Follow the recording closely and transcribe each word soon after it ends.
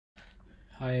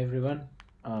Hi everyone,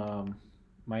 um,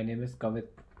 my name is Kavit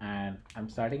and I'm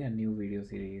starting a new video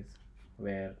series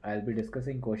where I'll be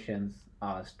discussing questions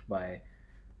asked by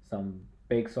some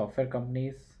big software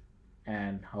companies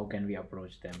and how can we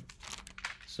approach them.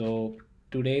 So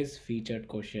today's featured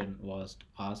question was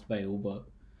asked by Uber.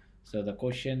 So the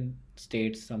question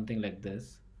states something like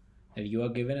this, that you are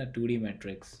given a 2D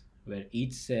matrix where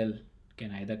each cell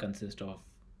can either consist of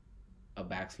a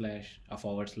backslash, a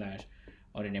forward slash,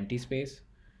 or an empty space.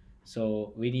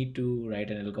 So we need to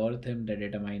write an algorithm that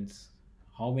determines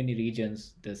how many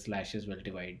regions the slashes will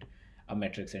divide a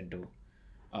matrix into.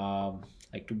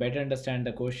 Like to better understand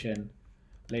the question,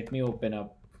 let me open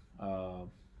up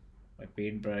my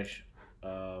paintbrush.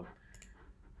 Uh,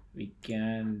 we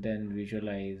can then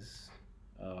visualize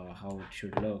how it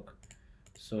should look.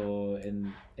 So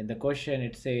in the question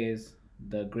it says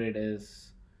the grid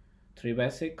is 3 by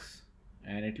 6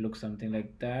 and it looks something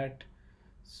like that.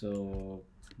 So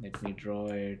let me draw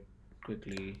it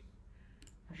quickly.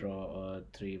 Draw a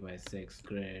 3 by 6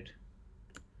 grid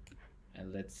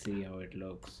and let's see how it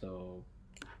looks. So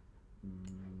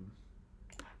mm,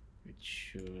 it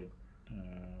should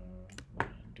 1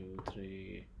 2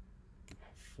 3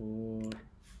 4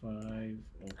 5.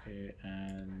 Okay,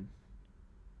 and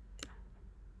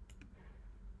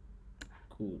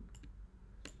cool.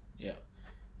 Yeah,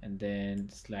 and then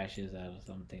slashes are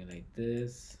something like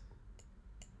this.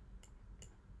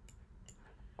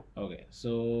 Okay,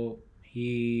 so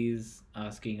he's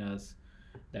asking us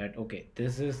that, okay,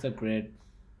 this is the grid,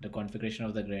 the configuration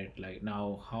of the grid. Like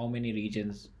now, how many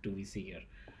regions do we see here?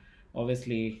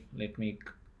 Obviously, let me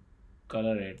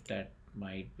color it. That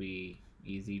might be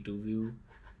easy to view.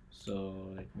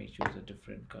 So let me choose a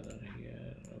different color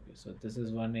here. Okay, so this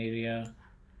is one area.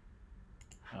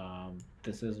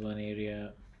 This is one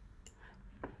area,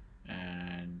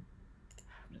 and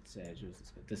let's say I choose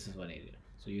this. This is one area.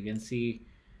 So you can see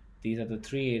these are the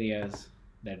three areas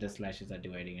that the slashes are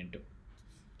dividing into.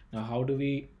 Now, how do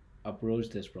we approach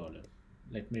this problem?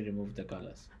 Let me remove the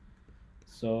colors.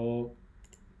 So,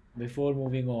 before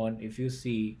moving on, if you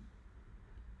see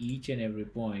each and every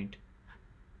point,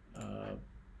 uh,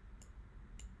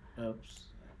 oops,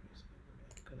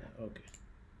 okay,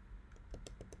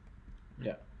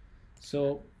 yeah.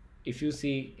 So, if you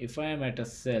see, if I am at a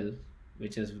cell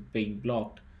which is being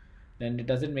blocked, then it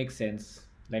doesn't make sense.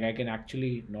 Like I can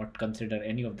actually not consider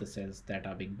any of the cells that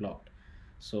are being blocked.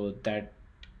 So that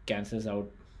cancels out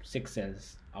 6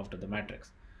 cells out of the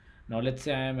matrix. Now let's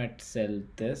say I am at cell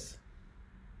this.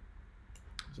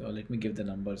 So let me give the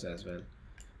numbers as well.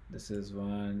 This is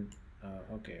one.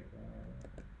 Okay.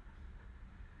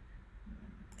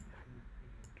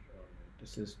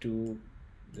 This is two.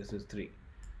 This is three.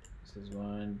 This is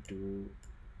one, two,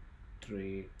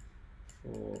 three,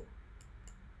 four,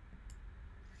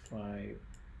 five,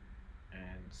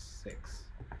 and six.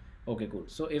 Okay, cool.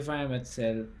 So if I am at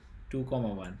cell 2 comma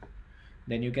 1,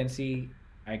 then you can see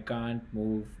I can't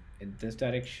move in this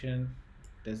direction.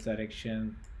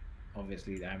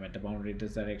 Obviously I'm at the boundary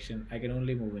this direction. I can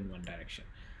only move in one direction.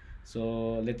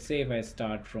 So let's say if I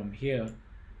start from here,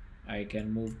 I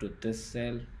can move to this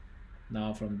cell.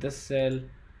 Now from this cell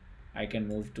I can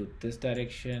move to this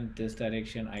direction.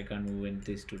 I can't move in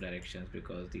these two directions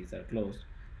because these are closed.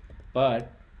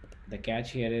 But the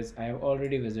catch here is I have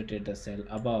already visited the cell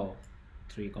above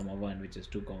 3 comma 1, which is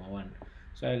 2 comma 1.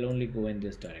 So I'll only go in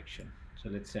this direction. So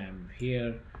let's say I'm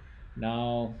here.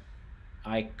 Now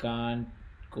I can't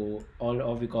go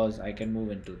all because I can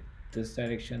move into this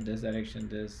direction,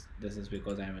 this is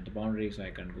because I am at the boundary, so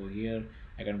I can't go here.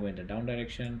 I can go in the down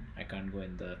direction. I can't go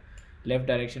in the left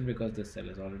direction because this cell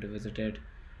is already visited,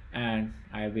 and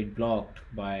I have been blocked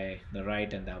by the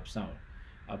right and the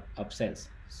up cells.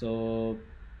 So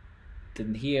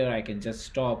then here I can just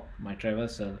stop my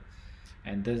traversal,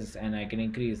 and I can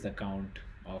increase the count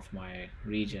of my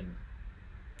region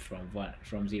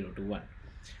from 0 to 1.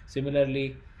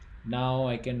 Similarly, now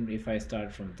I can, if I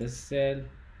start from this cell,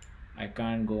 I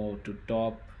can't go to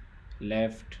top,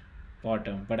 left,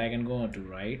 bottom, but I can go to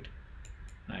right.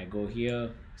 I go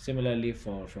here. Similarly,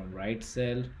 for from right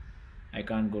cell, I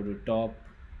can't go to top,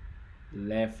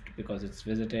 left because it's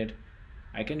visited.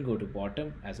 I can go to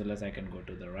bottom as well as I can go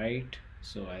to the right.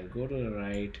 So I'll go to the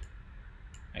right.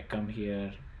 I come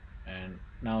here, and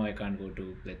now I can't go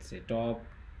to, let's say, top,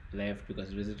 left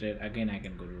because visited. Again I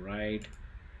can go to right.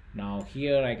 Now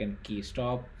here I can key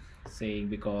stop, saying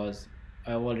because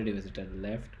I've already visited the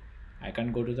left, I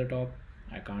can't go to the top,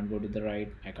 I can't go to the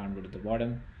right, I can't go to the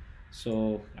bottom.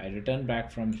 So I return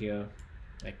back from here.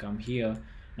 I come here.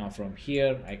 Now from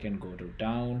here I can go to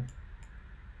down,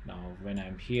 Now when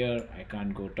I'm here, I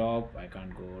can't go top, I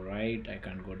can't go right, I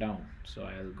can't go down, so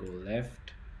I'll go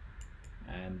left.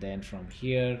 And then from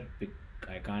here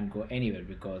I can't go anywhere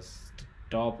because the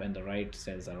top and the right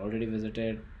cells are already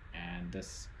visited, and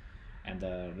this and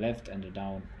the left and the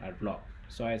down are blocked.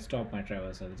 So I stop my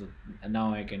traversal. So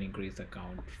now I can increase the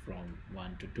count from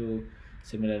 1 to 2.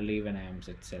 Similarly, when I am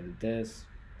at cell this,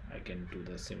 I can do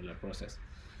the similar process.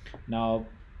 Now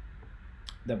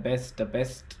the best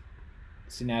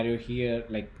scenario here,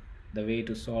 like the way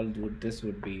to solve this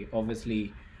would be,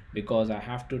 obviously, because I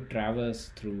have to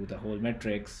traverse through the whole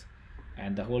matrix,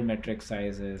 and the whole matrix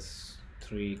size is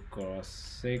 3 cross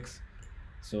 6.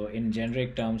 So in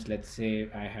generic terms, let's say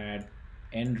I had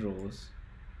n rows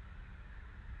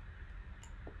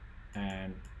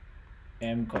and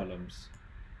m columns.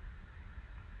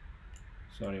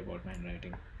 Sorry about my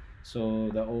handwriting. So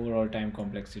the overall time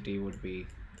complexity would be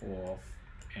O of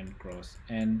n cross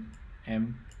n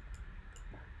m.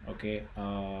 Okay,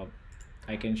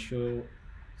 I can show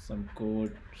some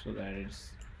code so that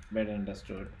it's better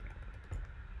understood.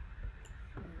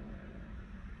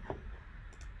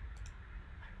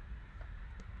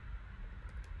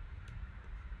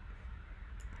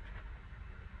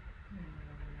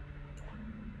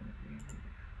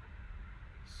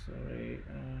 Sorry,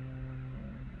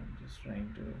 I'm just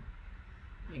trying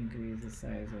to increase the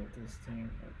size of this thing.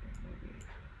 Okay, maybe.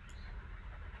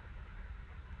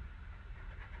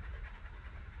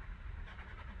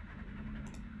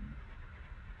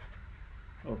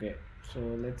 Okay, so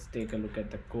let's take a look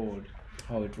at the code,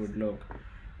 how it would look.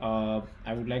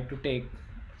 I would like to take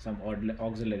some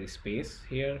auxiliary space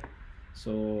here.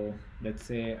 So let's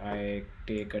say I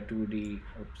take a 2D,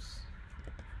 oops,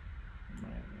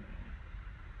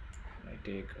 I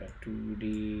take a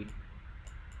 2D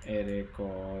array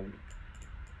called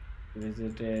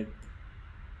visited,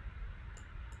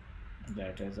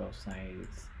 that is of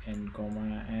size n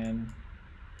comma n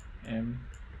m.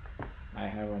 I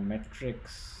have a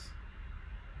matrix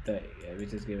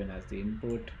which is given as the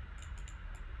input,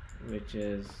 which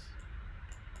is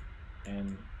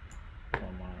n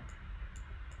comma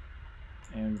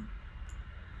m.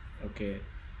 Okay,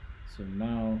 so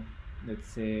now let's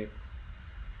say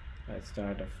I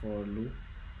start a for loop.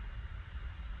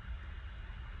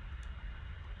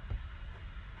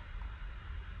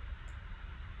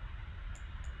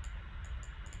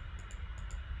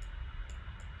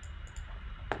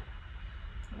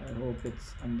 I hope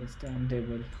it's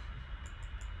understandable.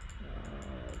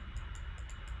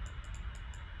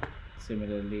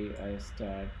 Similarly, I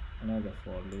start another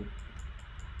for loop.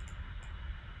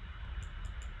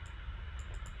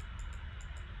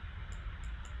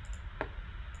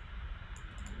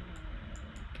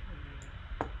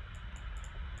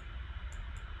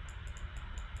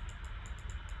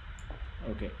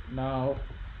 Okay, now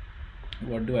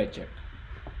what do I check?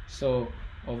 So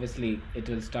obviously it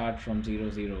will start from 0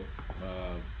 0.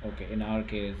 Okay, in our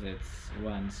case it's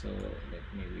 1, so let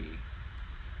me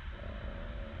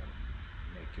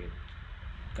make it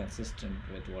consistent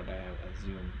with what I have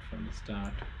assumed from the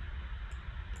start.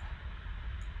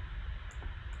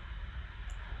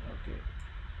 Okay,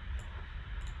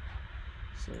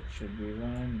 so it should be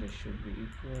 1, this should be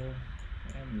equal,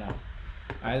 and now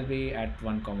I'll be at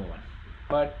 1 comma 1,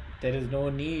 but there is no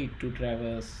need to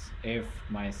traverse if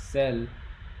my cell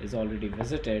is already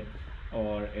visited,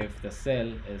 or if the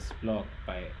cell is blocked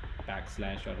by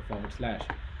backslash or a forward slash.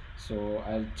 So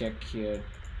I'll check here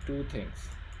two things.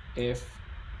 If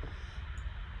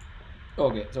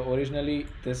okay, so originally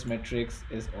this matrix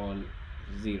is all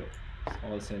 0,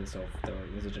 all cells of the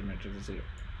visited matrix is 0.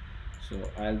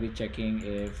 So I'll be checking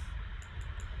if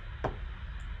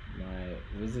my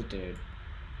visited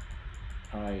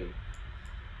I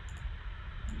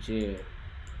j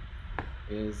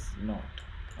is not,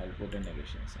 I'll put a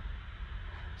negation sign.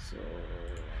 So I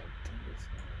think it's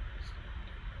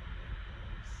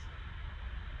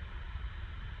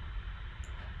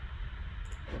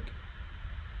okay.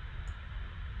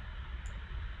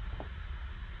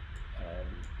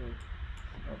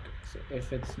 Okay, so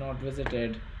if it's not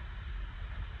visited,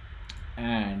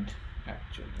 and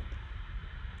actually,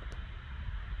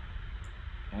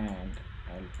 and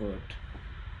I'll put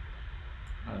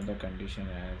another condition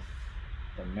as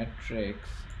the matrix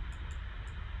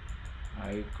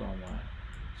I comma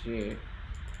j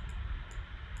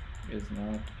is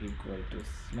not equal to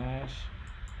slash,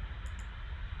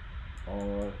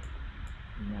 or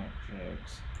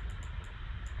matrix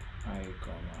I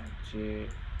comma j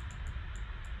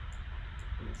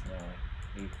is not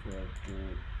equal to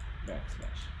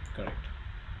backslash. Correct.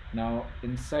 Now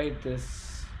inside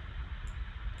this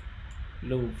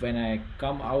loop, when I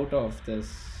come out of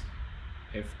this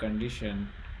if condition,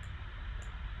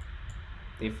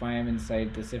 if I am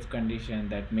inside this if condition,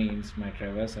 that means my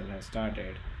traversal has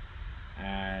started.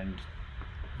 And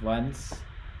once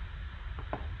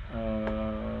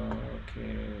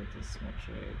okay, this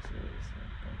matrix is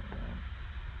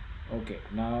okay,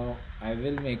 now I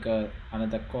will make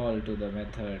another call to the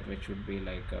method, which would be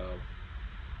like a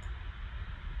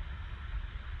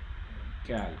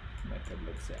calc method.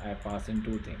 Let's say I pass in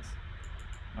two things,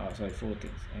 sorry, four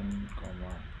things, n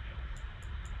comma,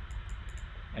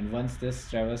 and once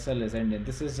this traversal is ended,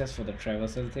 this is just for the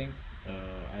traversal thing.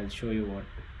 I'll show you what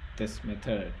this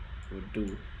method would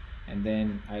do, and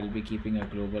then I'll be keeping a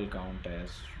global count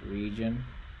as region.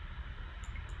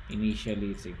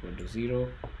 Initially it's equal to 0,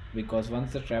 because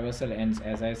once the traversal ends,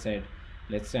 as I said,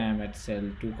 let's say I'm at cell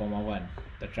 2 comma 1,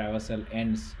 the traversal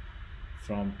ends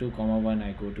from 2 comma 1,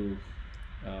 I go to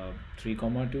 3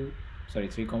 comma 2, sorry,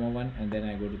 3 comma 1, and then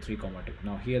I go to 3 comma 2.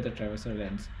 Now here the traversal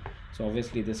ends, so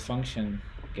obviously this function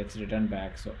gets returned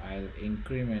back, so I'll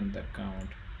increment the count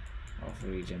of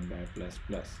region by plus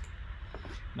plus.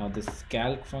 Now this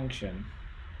calc function,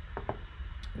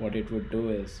 what it would do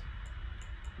is,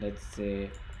 let's say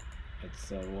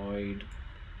it's a void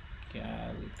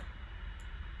calc,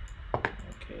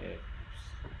 okay,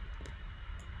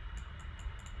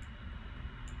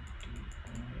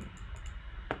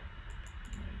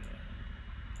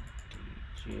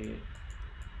 J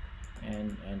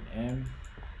N and M.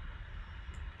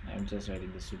 I'm just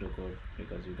writing the pseudocode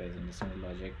because you guys understand the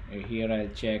logic. Here I'll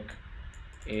check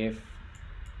if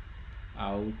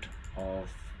out of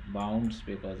bounds,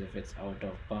 because if it's out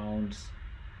of bounds,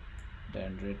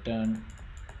 then return.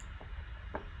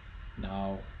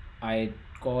 Now I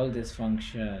call this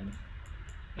function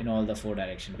in all the four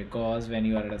directions, because when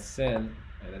you are at a cell,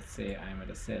 let's say I'm at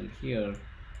a cell here,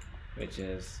 which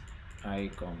is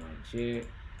I comma j,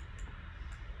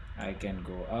 I can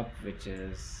go up, which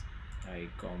is I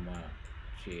comma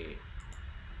j,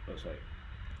 oh sorry,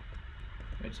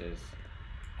 which is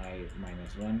I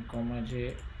minus 1 comma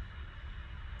j.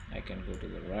 I can go to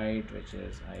the right, which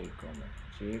is I comma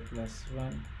j plus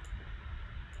 1.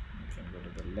 I can go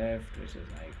to the left, which is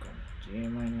I comma j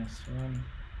minus 1.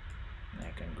 And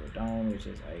I can go down, which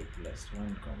is I plus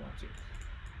 1 comma j.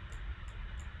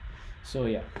 So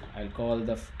yeah, I'll call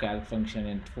the calc function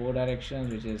in four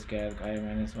directions, which is calc I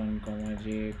minus 1 comma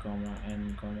j comma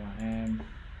n comma m,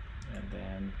 and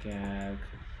then calc.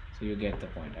 So you get the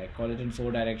point. I call it in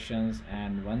four directions,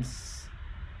 and once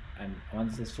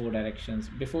this four directions,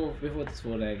 before this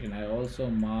four direction, I also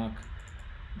mark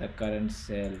the current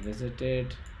cell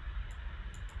visited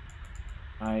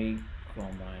I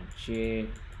comma j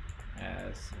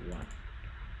as 1,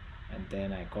 and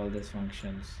then I call these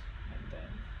functions, and then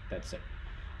that's it.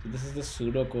 So this is the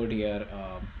pseudo code here.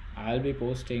 I'll be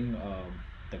posting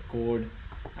the code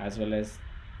as well as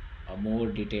a more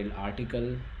detailed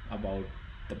article about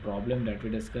the problem that we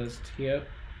discussed here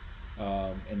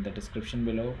in the description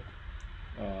below.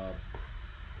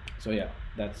 So yeah,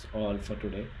 that's all for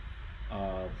today.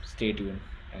 Stay tuned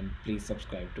and please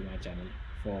subscribe to my channel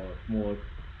for more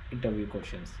interview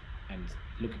questions and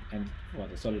for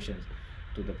the solutions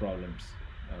to the problems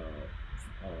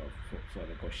for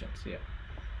the questions. Yeah,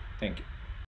 thank you.